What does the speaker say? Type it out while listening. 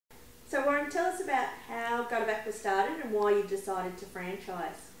So Warren, tell us about how Gutter-Vac was started and why you decided to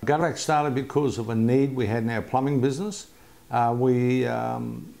franchise. Gutter-Vac started because of a need we had in our plumbing business. We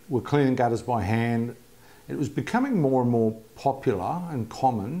were cleaning gutters by hand. It was becoming more and more popular and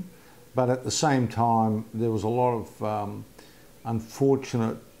common, but at the same time there was a lot of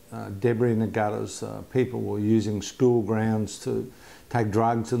unfortunate debris in the gutters. People were using school grounds to take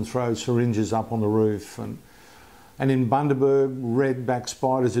drugs and throw syringes up on the roof. And in Bundaberg, redback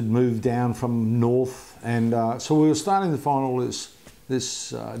spiders had moved down from north, and so we were starting to find all this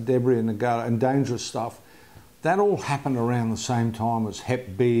debris in the gutter and dangerous stuff. That all happened around the same time as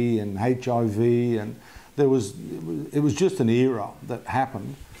Hep B and HIV, and it was just an era that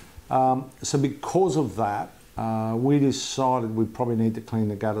happened. So because of that, we decided we probably need to clean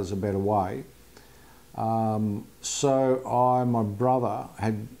the gutters a better way. So my brother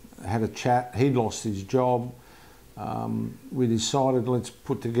had a chat. He'd lost his job. We decided let's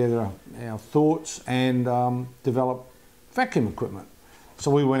put together our thoughts and develop vacuum equipment. So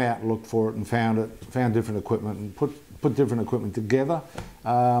we went out and looked for it and found different equipment and put different equipment together.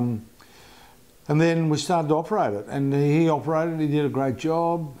 And then we started to operate it, and he did a great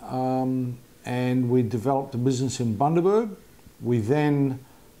job, and we developed a business in Bundaberg. We then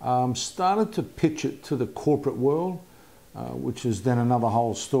started to pitch it to the corporate world, which is then another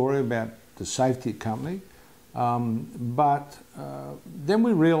whole story about the safety company. But then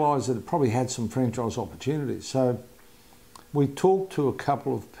we realised that it probably had some franchise opportunities. So we talked to a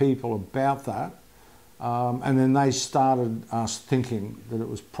couple of people about that, and then they started us thinking that it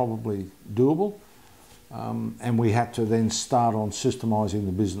was probably doable, and we had to then start on systemising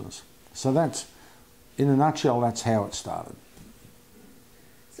the business. So that's, in a nutshell, that's how it started.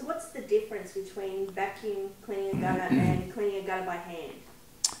 So what's the difference between vacuum cleaning a gutter and cleaning a gutter by hand?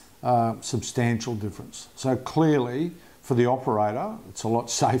 Substantial difference. So clearly, for the operator, it's a lot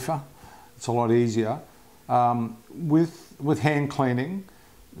safer, it's a lot easier. With hand cleaning,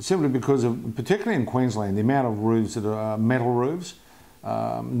 simply because of, particularly in Queensland, the amount of roofs that are metal roofs,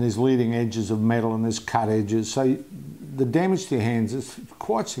 and there's leading edges of metal and there's cut edges, so the damage to your hands is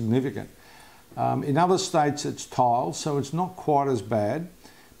quite significant. In other states it's tiles, so it's not quite as bad,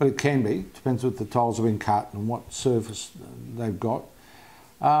 but it can be. Depends if the tiles have been cut and what surface they've got.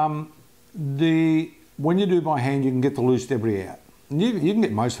 When you do by hand, you can get the loose debris out. And you can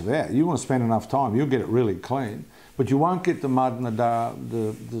get most of it out. You want to spend enough time, you'll get it really clean, but you won't get the mud and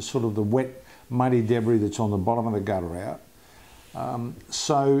the sort of the wet, muddy debris that's on the bottom of the gutter out.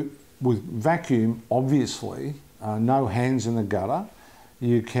 So with vacuum, obviously, no hands in the gutter,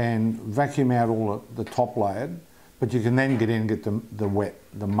 you can vacuum out all the top layer, but you can then get in and get the wet,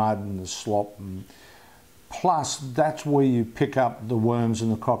 the mud and the slop. Plus, that's where you pick up the worms and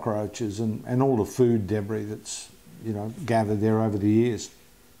the cockroaches and all the food debris that's, you know, gathered there over the years.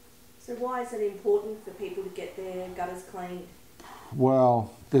 So why is it important for people to get their gutters cleaned?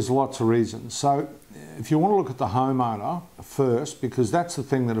 Well, there's lots of reasons. So if you want to look at the homeowner first, because that's the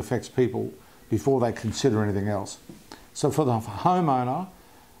thing that affects people before they consider anything else. So for the homeowner,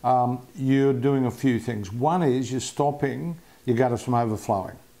 you're doing a few things. One is you're stopping your gutters from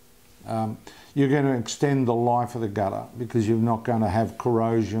overflowing. You're going to extend the life of the gutter because you're not going to have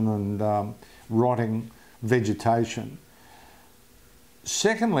corrosion and rotting vegetation.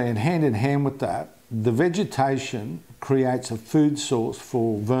 Secondly, and hand in hand with that, the vegetation creates a food source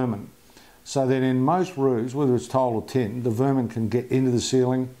for vermin. So that in most roofs, whether it's tile or tin, the vermin can get into the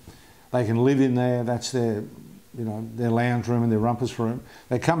ceiling. They can live in there. That's their, you know, their lounge room and their rumpus room.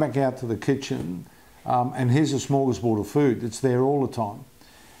 They come back out to the kitchen, and here's a smorgasbord of food. It's there all the time.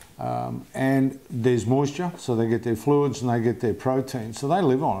 And there's moisture, so they get their fluids and they get their protein. So they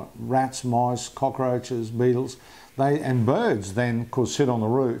live on it. Rats, mice, cockroaches, beetles, and birds then, of course, sit on the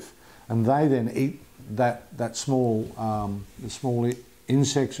roof, and they then eat the small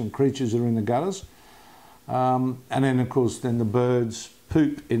insects and creatures that are in the gutters. And then, of course, then the birds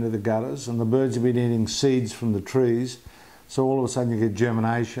poop into the gutters, and the birds have been eating seeds from the trees. So all of a sudden you get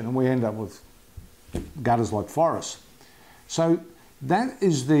germination, and we end up with gutters like forests. So that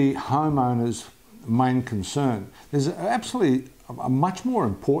is the homeowner's main concern. There's absolutely a much more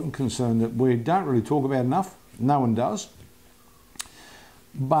important concern that we don't really talk about enough. No one does.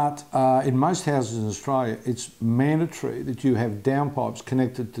 But in most houses in Australia, it's mandatory that you have downpipes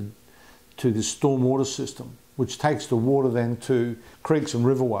connected to the stormwater system, which takes the water then to creeks and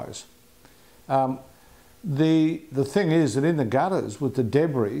riverways. The thing is that in the gutters with the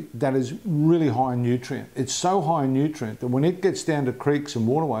debris, that is really high in nutrient. It's so high in nutrient that when it gets down to creeks and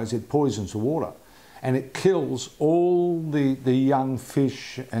waterways, it poisons the water, and it kills all the young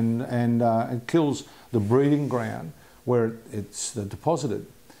fish and it kills the breeding ground where it's deposited.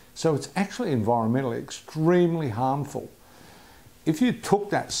 So it's actually environmentally extremely harmful. If you took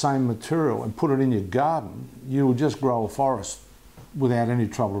that same material and put it in your garden, you would just grow a forest without any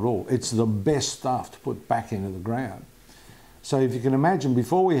trouble at all. It's the best stuff to put back into the ground. So if you can imagine,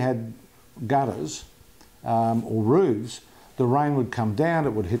 before we had gutters or roofs, the rain would come down,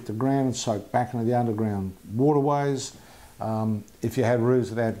 it would hit the ground and soak back into the underground waterways. If you had roofs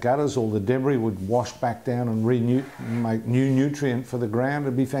without gutters, all the debris would wash back down and make new nutrient for the ground.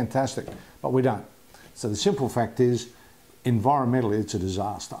 It'd be fantastic, but we don't. So the simple fact is, environmentally, it's a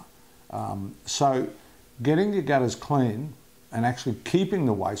disaster. So getting your gutters clean and actually keeping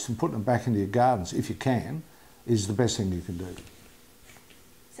the waste and putting it back into your gardens, if you can, is the best thing you can do.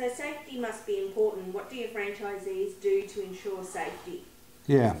 So safety must be important. What do your franchisees do to ensure safety?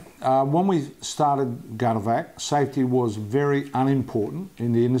 Yeah, when we started Gutter-Vac, safety was very unimportant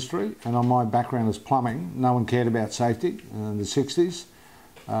in the industry, and on my background as plumbing, no one cared about safety in the 60s.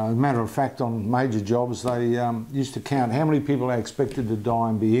 As a matter of fact, on major jobs, they used to count how many people they expected to die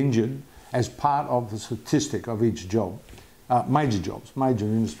and be injured as part of the statistic of each job. Major jobs, major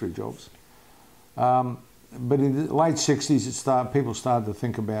industry jobs. But in the late 60s, people started to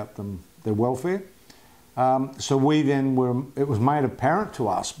think about their welfare. So we then it was made apparent to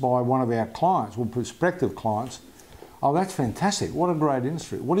us by one of our clients, well, prospective clients, oh, that's fantastic, what a great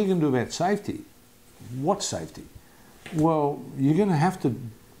industry. What are you going to do about safety? What safety? Well, you're going to have to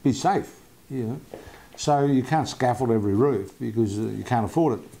be safe, you know. So you can't scaffold every roof because you can't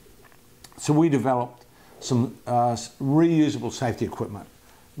afford it. So we developed some reusable safety equipment,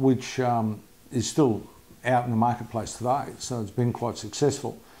 which is still out in the marketplace today, so it's been quite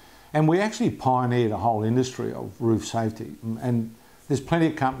successful. And we actually pioneered a whole industry of roof safety, and there's plenty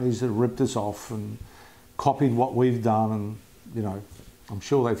of companies that have ripped us off and copied what we've done, and you know, I'm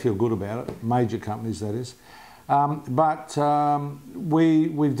sure they feel good about it, major companies that is.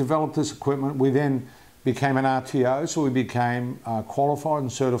 We've developed this equipment. We then became an RTO, so we became qualified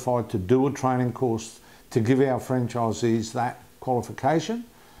and certified to do a training course to give our franchisees that qualification.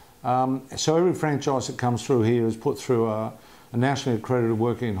 So every franchise that comes through here is put through a nationally accredited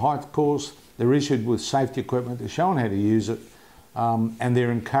working in height course. They're issued with safety equipment, they're shown how to use it, and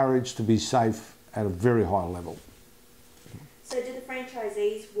they're encouraged to be safe at a very high level. So do the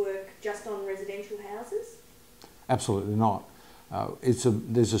franchisees work just on residential houses? Absolutely not.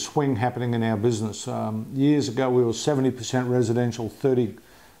 There's a swing happening in our business. Years ago we were 70% residential, 70%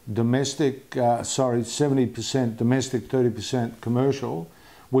 domestic, 30% commercial.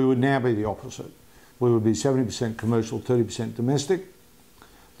 We would now be the opposite. We would be 70% commercial, 30% domestic.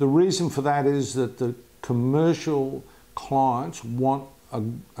 The reason for that is that the commercial clients want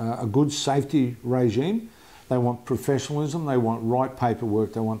a good safety regime. They want professionalism, they want right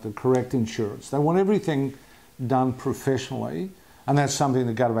paperwork, they want the correct insurance. They want everything done professionally, and that's something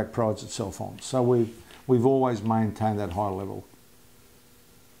that Gutter-Vac prides itself on. So we've always maintained that high level.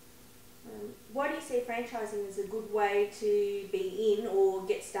 Why do you see franchising as a good way to be in or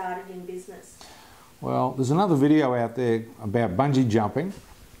get started in business? Well, there's another video out there about bungee jumping,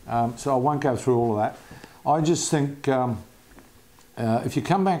 so I won't go through all of that. I just think if you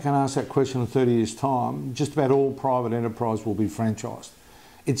come back and ask that question in 30 years' time, just about all private enterprise will be franchised.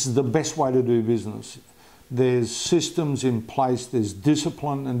 It's the best way to do business. There's systems in place, there's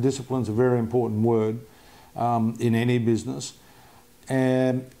discipline, and discipline's a very important word in any business.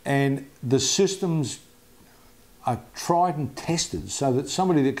 And the systems are tried and tested so that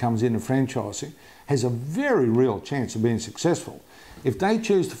somebody that comes into franchising has a very real chance of being successful. If they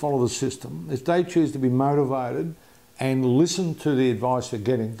choose to follow the system, if they choose to be motivated and listen to the advice they're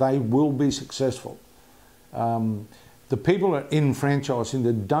getting, they will be successful. The people that are in franchising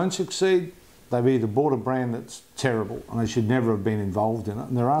that don't succeed, they've either bought a brand that's terrible and they should never have been involved in it,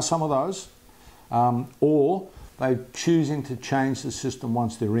 and there are some of those, or they're choosing to change the system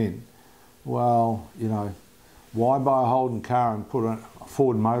once they're in. Well, you know, why buy a Holden car and put a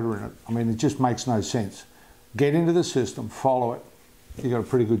Ford motor in it? I mean, it just makes no sense. Get into the system, follow it, you've got a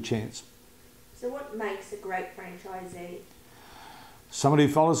pretty good chance. So what makes a great franchisee? Somebody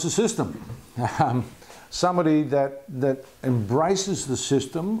who follows the system. Somebody that embraces the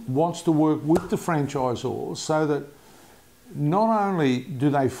system, wants to work with the franchisor so that not only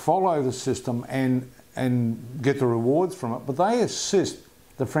do they follow the system and get the rewards from it, but they assist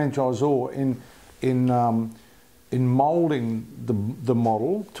the franchisor in moulding the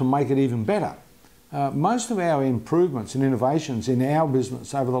model to make it even better. Most of our improvements and innovations in our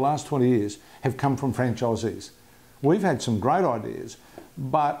business over the last 20 years have come from franchisees. We've had some great ideas,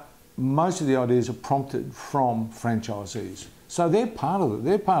 but most of the ideas are prompted from franchisees. So they're part of it,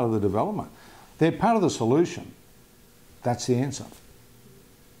 they're part of the development. They're part of the solution. That's the answer.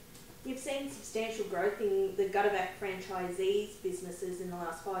 You've seen substantial growth in the Gutter-Vac franchisees businesses in the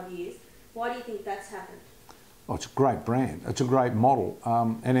last 5 years. Why do you think that's happened? Oh, it's a great brand. It's a great model,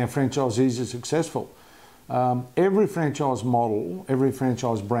 and our franchisees are successful. Every franchise model, every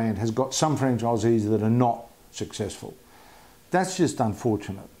franchise brand has got some franchisees that are not successful. That's just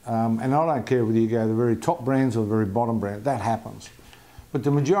unfortunate. And I don't care whether you go to the very top brands or the very bottom brand, that happens. But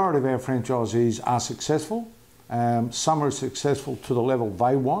the majority of our franchisees are successful. Some are successful to the level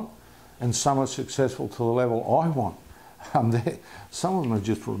they want, and some are successful to the level I want. Some of them are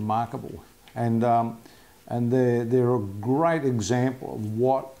just remarkable. And they're a great example of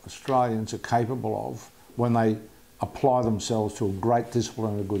what Australians are capable of when they apply themselves to a great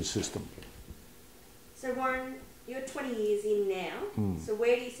discipline and a good system. So Warren, you're 20 years in now, so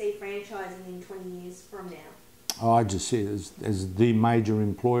where do you see franchising in 20 years from now? I just see it as the major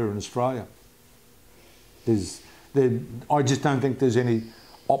employer in Australia. I just don't think there's any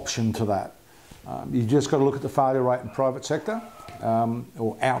option to that. You just got to look at the failure rate in private sector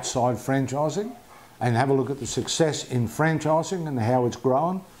or outside franchising, and have a look at the success in franchising and how it's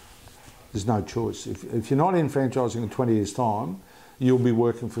grown. There's no choice. If you're not in franchising in 20 years' time, you'll be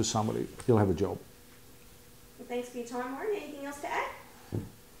working for somebody. You'll have a job. Well, thanks for your time, Warren. Anything else to add?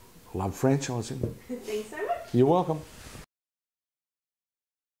 Love franchising. Thanks so much. You're welcome.